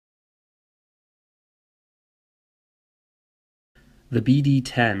The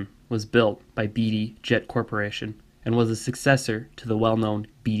BD-10 was built by Bede Jet Corporation and was a successor to the well-known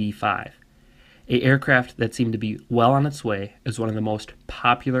BD-5, an aircraft that seemed to be well on its way as one of the most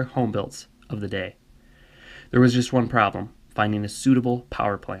popular home builds of the day. There was just one problem: finding a suitable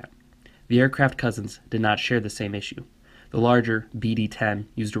power plant. The aircraft cousins did not share the same issue. The larger BD-10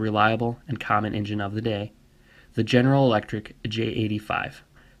 used a reliable and common engine of the day, the General Electric J85,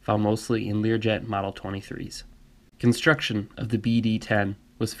 found mostly in Learjet Model 23s. Construction of the BD-10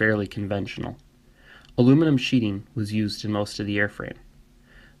 was fairly conventional. Aluminum sheeting was used in most of the airframe.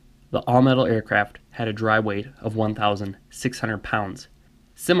 The all-metal aircraft had a dry weight of 1,600 pounds,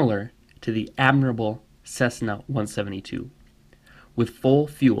 similar to the admirable Cessna 172. With full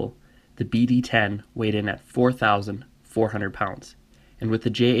fuel, the BD-10 weighed in at 4,400 pounds, and with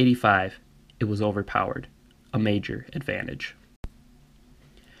the J85, it was overpowered, a major advantage.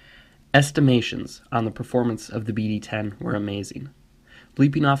 Estimations on the performance of the BD-10 were amazing.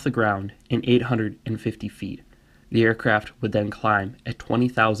 Leaping off the ground in 850 feet, the aircraft would then climb at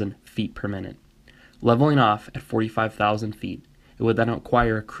 20,000 feet per minute. Leveling off at 45,000 feet, it would then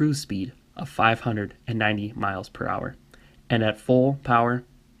acquire a cruise speed of 590 miles per hour, and at full power,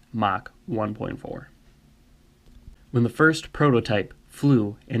 Mach 1.4. When the first prototype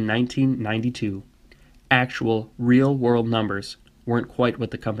flew in 1992, actual real-world numbers weren't quite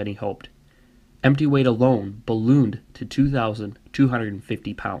what the company hoped. Empty weight alone ballooned to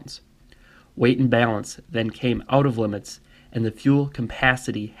 2,250 pounds. Weight and balance then came out of limits, and the fuel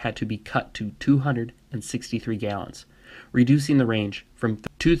capacity had to be cut to 263 gallons, reducing the range from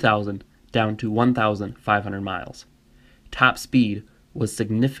 2,000 down to 1,500 miles. Top speed was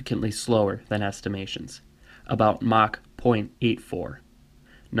significantly slower than estimations, about Mach 0.84.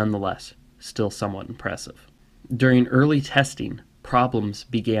 Nonetheless, still somewhat impressive. During early testing, problems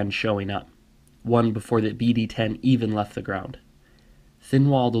began showing up, one before the BD-10 even left the ground.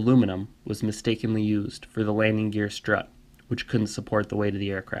 Thin-walled aluminum was mistakenly used for the landing gear strut, which couldn't support the weight of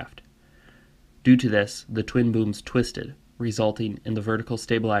the aircraft. Due to this, the twin booms twisted, resulting in the vertical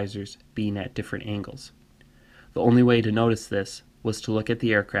stabilizers being at different angles. The only way to notice this was to look at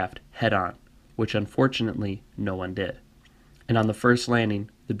the aircraft head-on, which unfortunately no one did. And on the first landing,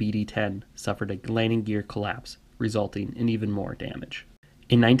 the BD-10 suffered a landing gear collapse, resulting in even more damage.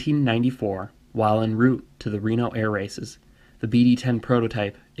 In 1994, while en route to the Reno air races, the BD-10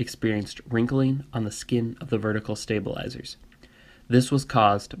 prototype experienced wrinkling on the skin of the vertical stabilizers. This was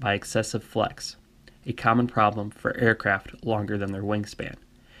caused by excessive flex, a common problem for aircraft longer than their wingspan,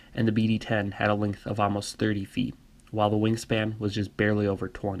 and the BD-10 had a length of almost 30 feet, while the wingspan was just barely over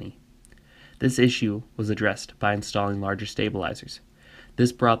 20. This issue was addressed by installing larger stabilizers.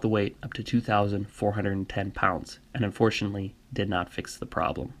 This brought the weight up to 2,410 pounds, and unfortunately did not fix the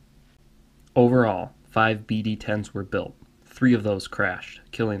problem. Overall, 5 BD-10s were built. 3 of those crashed,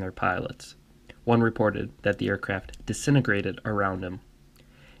 killing their pilots. One reported that the aircraft disintegrated around him.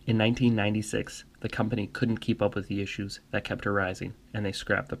 In 1996, the company couldn't keep up with the issues that kept arising, and they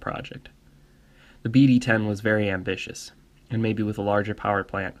scrapped the project. The BD-10 was very ambitious, and maybe with a larger power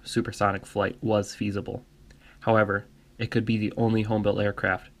plant, supersonic flight was feasible. However, it could be the only home-built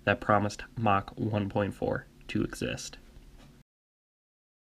aircraft that promised Mach 1.4 to exist.